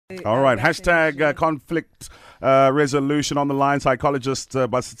All right. Hashtag conflict resolution on the line. Psychologist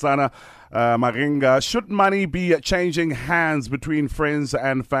Basetsana, Maringa. Should money be changing hands between friends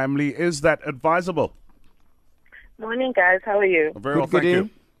and family? Is that advisable? Morning, guys. How are you? Very well, thank you.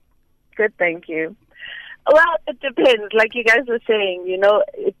 Good, thank you. Well, it depends. Like you guys were saying,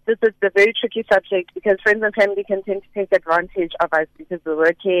 this is a very tricky subject because friends and family can tend to take advantage of us because we're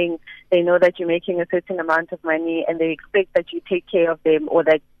working. They know that you're making a certain amount of money and they expect that you take care of them or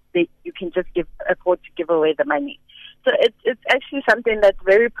that you can just afford to give away the money. So it's actually something that's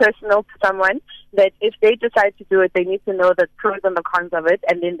very personal to someone that if they decide to do it, they need to know the pros and the cons of it,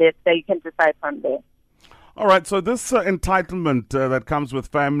 and then they can decide from there. All right, so this entitlement that comes with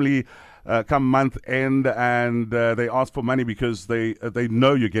family come month end and they ask for money because they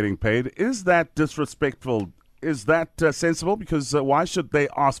know you're getting paid, is that disrespectful? Is that sensible? Because why should they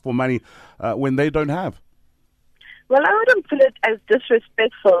ask for money when they don't have? Well, I wouldn't put it as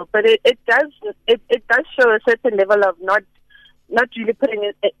disrespectful, but it does show a certain level of not really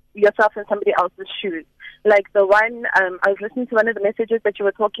putting yourself in somebody else's shoes. Like the one, I was listening to one of the messages that you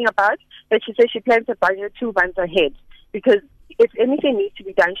were talking about, that she said she plans to budget 2 months ahead because if anything needs to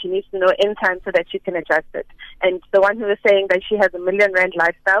be done, she needs to know in time so that she can adjust it. And the one who was saying that she has a R1 million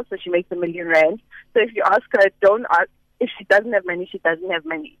lifestyle, so she makes R1 million. So if you ask her, don't ask, if she doesn't have money, she doesn't have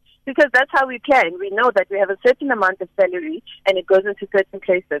money. Because that's how we plan. We know that we have a certain amount of salary and it goes into certain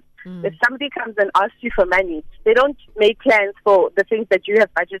places. If somebody comes and asks you for money, they don't make plans for the things that you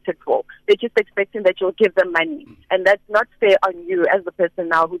have budgeted for. They're just expecting that you'll give them money. And that's not fair on you as the person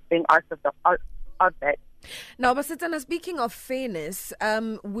now who's being asked of that. Now, Basetsana, speaking of fairness,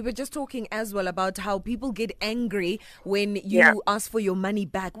 we were just talking as well about how people get angry when you ask for your money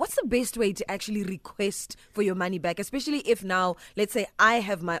back. What's the best way to actually request for your money back, especially if now, let's say I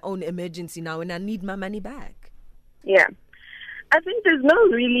have my own emergency now and I need my money back? Yeah. I think there's no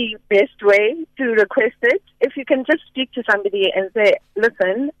really best way to request it. If you can just speak to somebody and say,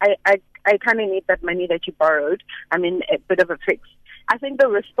 listen, I kind of need that money that you borrowed. I'm in a bit of a fix. I think the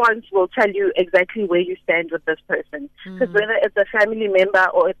response will tell you exactly where you stand with this person. Because whether it's a family member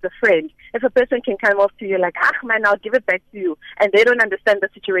or it's a friend, if a person can come off to you like, man, I'll give it back to you, and they don't understand the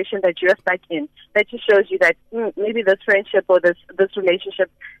situation that you're stuck in, that just shows you that maybe this friendship or this relationship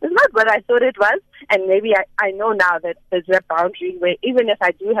is not what I thought it was, and maybe I know now that there's a boundary where even if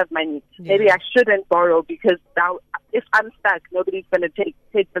I do have money, maybe I shouldn't borrow because now if I'm stuck, nobody's going to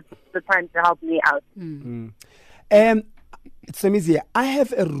take the time to help me out. It's easy. I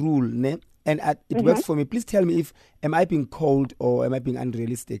have a rule, and it works for me. Please tell me if am I being cold or am I being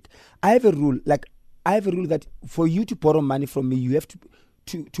unrealistic. I have a rule that for you to borrow money from me, you have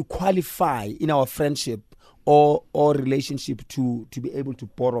to qualify in our friendship or relationship to be able to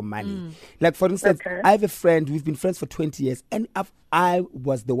borrow money. Like for instance, I have a friend, we've been friends for 20 years, and I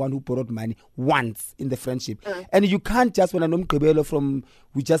was the one who borrowed money once in the friendship. And you can't just, when I know Mkebelo from,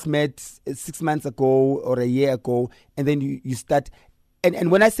 we just met 6 months ago or a year ago, and then you start,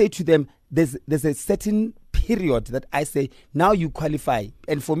 and when I say to them, there's a certain period that I say, now you qualify.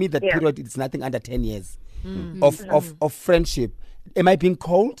 And for me, that period is nothing under 10 years of friendship. Am I being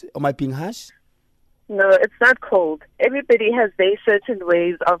cold? Am I being harsh? No, it's not cold. Everybody has their certain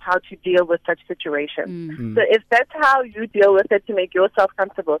ways of how to deal with such situations. So if that's how you deal with it to make yourself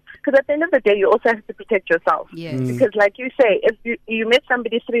comfortable, because at the end of the day, you also have to protect yourself. Because like you say, if you met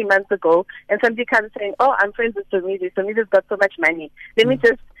somebody 3 months ago and somebody comes saying, oh, I'm friends with Somidi's got so much money, let me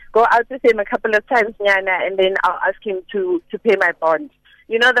just go out with him a couple of times, Nyana, and then I'll ask him to pay my bond.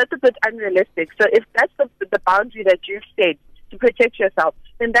 That's a bit unrealistic. So if that's the boundary that you've set to protect yourself,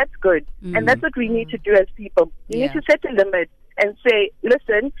 then that's good. And that's what we need to do as people. You need to set a limit and say,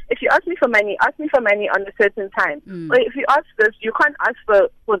 listen, if you ask me for money on a certain time. Or if you ask this, you can't ask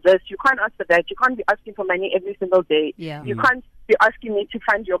for this, you can't ask for that. You can't be asking for money every single day. You can't be asking me to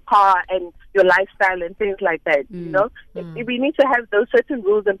fund your car and your lifestyle and things like that. We need to have those certain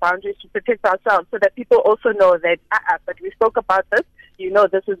rules and boundaries to protect ourselves so that people also know that, but we spoke about this,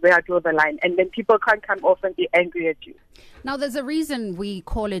 this is where I draw the line. And then people can't come off and be angry at you. Now, there's a reason we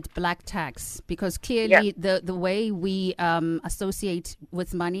call it black tax, because clearly the way we associate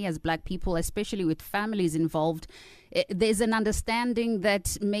with money as black people, especially with families involved, there's an understanding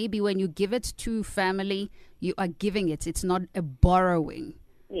that maybe when you give it to family, you are giving it. It's not a borrowing.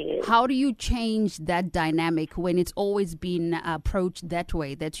 How do you change that dynamic when it's always been approached that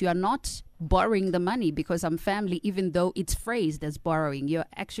way, that you are not borrowing the money because I'm family, even though it's phrased as borrowing? You're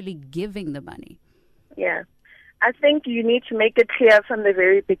actually giving the money. Yeah. I think you need to make it clear from the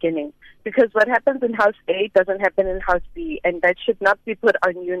very beginning, because what happens in house A doesn't happen in house B, and that should not be put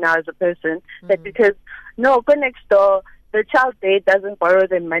on you now as a person. That because, no, go next door, the child there doesn't borrow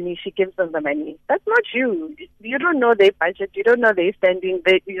them money, she gives them the money. That's not you. You don't know their budget, you don't know their standing,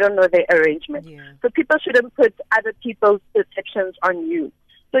 you don't know their arrangement. Yeah. So people shouldn't put other people's perceptions on you.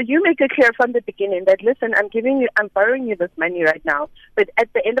 So you make it clear from the beginning that, listen, I'm borrowing you this money right now, but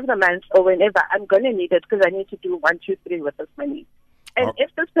at the end of the month or whenever, I'm going to need it because I need to do 1, 2, 3 with this money. And if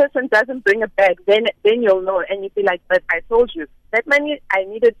this person doesn't bring it back, then you'll know, and you'll be like, but I told you, that money I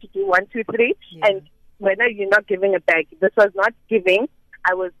needed to do 1, 2, 3, and whether you're not giving it back, this was not giving,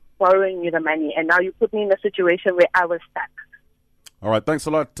 I was borrowing you the money, and now you put me in a situation where I was stuck. All right, thanks a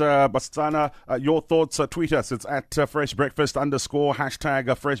lot, Basetsana. Your thoughts, tweet us. It's at @freshbreakfast_,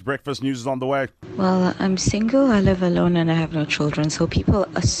 hashtag Fresh Breakfast. News is on the way. Well, I'm single, I live alone, and I have no children. So people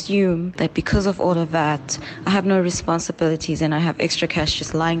assume that because of all of that, I have no responsibilities and I have extra cash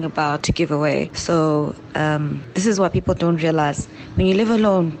just lying about to give away. So this is what people don't realize. When you live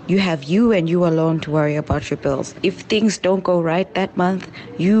alone, you have you and you alone to worry about your bills. If things don't go right that month,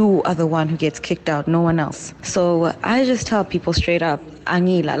 you are the one who gets kicked out, no one else. So I just tell people straight up,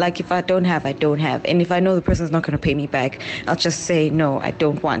 Angila, like if I don't have, I don't have. And if I know the person's not going to pay me back, I'll just say, no, I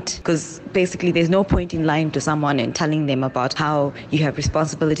don't want. Because basically there's no point in lying to someone and telling them about how you have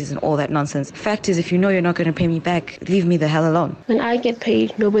responsibilities and all that nonsense. Fact is, if you know you're not going to pay me back, leave me the hell alone. When I get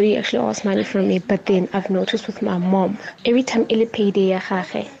paid, nobody actually asks money from me. But then I've noticed with my mom, every time ele payday,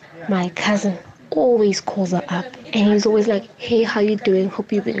 my cousin always calls her up. And he's always like, hey, how you doing? Hope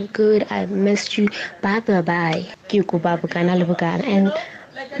you've been good. I've missed you. Bye. And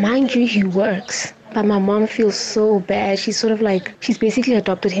mind you, he works. But my mom feels so bad. She's sort of like, she's basically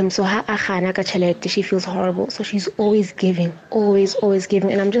adopted him. So she feels horrible. So she's always giving, always giving.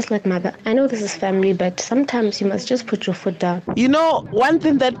 And I'm just like, mother, I know this is family, but sometimes you must just put your foot down. You know, one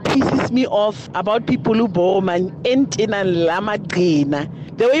thing that pisses me off about people who borrow money, the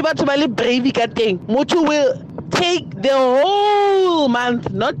way about to brave Mutu will take the whole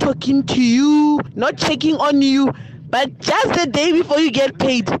month not talking to you, not checking on you. But just the day before you get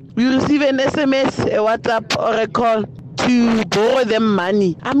paid, you receive an SMS, a WhatsApp, or a call to borrow them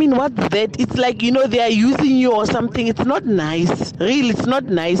money. I mean, what's that? It's like, you know, they are using you or something. It's not nice. Really, it's not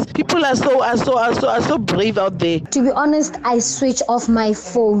nice. People are so brave out there. To be honest, I switch off my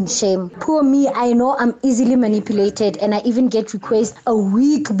phone, shame. Poor me, I know I'm easily manipulated, and I even get requests a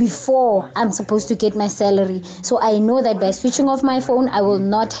week before I'm supposed to get my salary. So I know that by switching off my phone, I will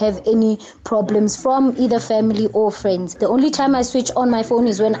not have any problems from either family or friends. The only time I switch on my phone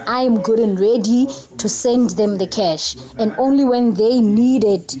is when I'm good and ready to send them the cash, and only when they need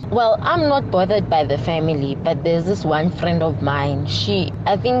it. Well, I'm not bothered by the family, but there's this one friend of mine.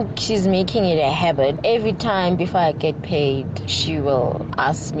 I think she's making it a habit. Every time before I get paid, she will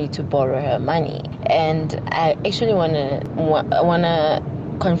ask me to borrow her money. And I actually wanna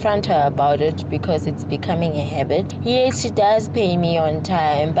confront her about it because it's becoming a habit. Yes, she does pay me on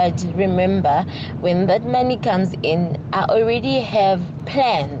time, but remember, when that money comes in, I already have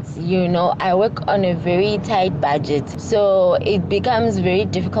plans. You know, I work on a very tight budget, so it becomes very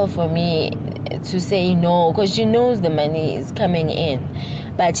difficult for me to say no, because she knows the money is coming in,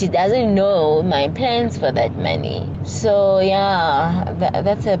 but she doesn't know my plans for that money. So yeah,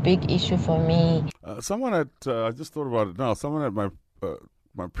 that's a big issue for me. Someone at I just thought about it now. Someone at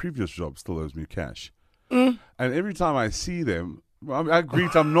my previous job still owes me cash, and every time I see them, I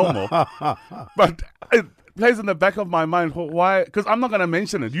greet them normal, but it plays in the back of my mind. Why? Because I'm not going to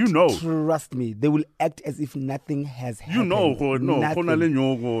mention it. You know, trust me, they will act as if nothing has happened. You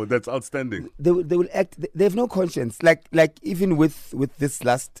know, that's outstanding. They will act. They have no conscience. Like even with this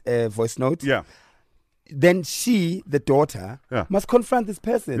last voice note. Yeah. Then she, the daughter, must confront this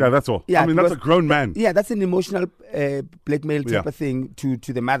person. Yeah, that's all. Yeah, I mean, that's a grown man. Yeah, that's an emotional blackmail type of thing to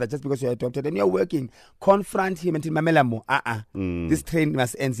the mother, just because you're adopted and you're working. Confront him and tell Mamelamo, this train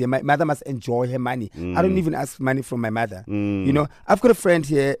must end here. My mother must enjoy her money. I don't even ask money from my mother. You know, I've got a friend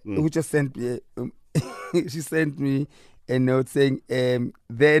here who just sent me, she sent me a note saying,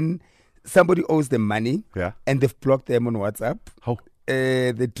 then somebody owes them money and they've blocked them on WhatsApp. How?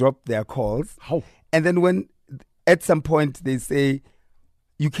 They dropped their calls. How? And then when at some point they say,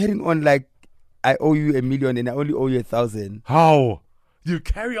 you're carrying on like I owe you 1 million and I only owe you 1,000. How? You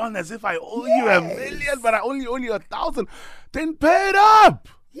carry on as if I owe you 1 million, but I only owe you 1,000. Then pay it up.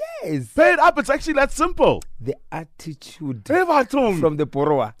 Yes. Pay it up. It's actually that simple. The attitude from the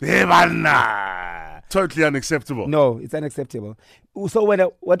borrower. Totally unacceptable. No, it's unacceptable. So when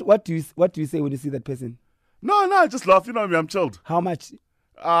what do you say when you see that person? No, I just laugh. You know me, I'm chilled. How much?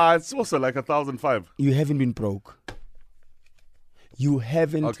 It's also like 1,500. You haven't been broke. You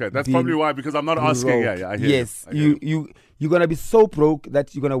haven't. Okay, that's probably why, because I'm not asking. Yeah, I hear. Yes, you're gonna be so broke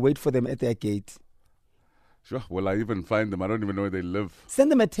that you're gonna wait for them at their gate. Sure. Will I even find them? I don't even know where they live.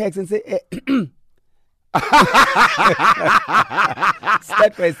 Send them a text and say,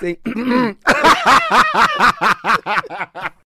 start by saying,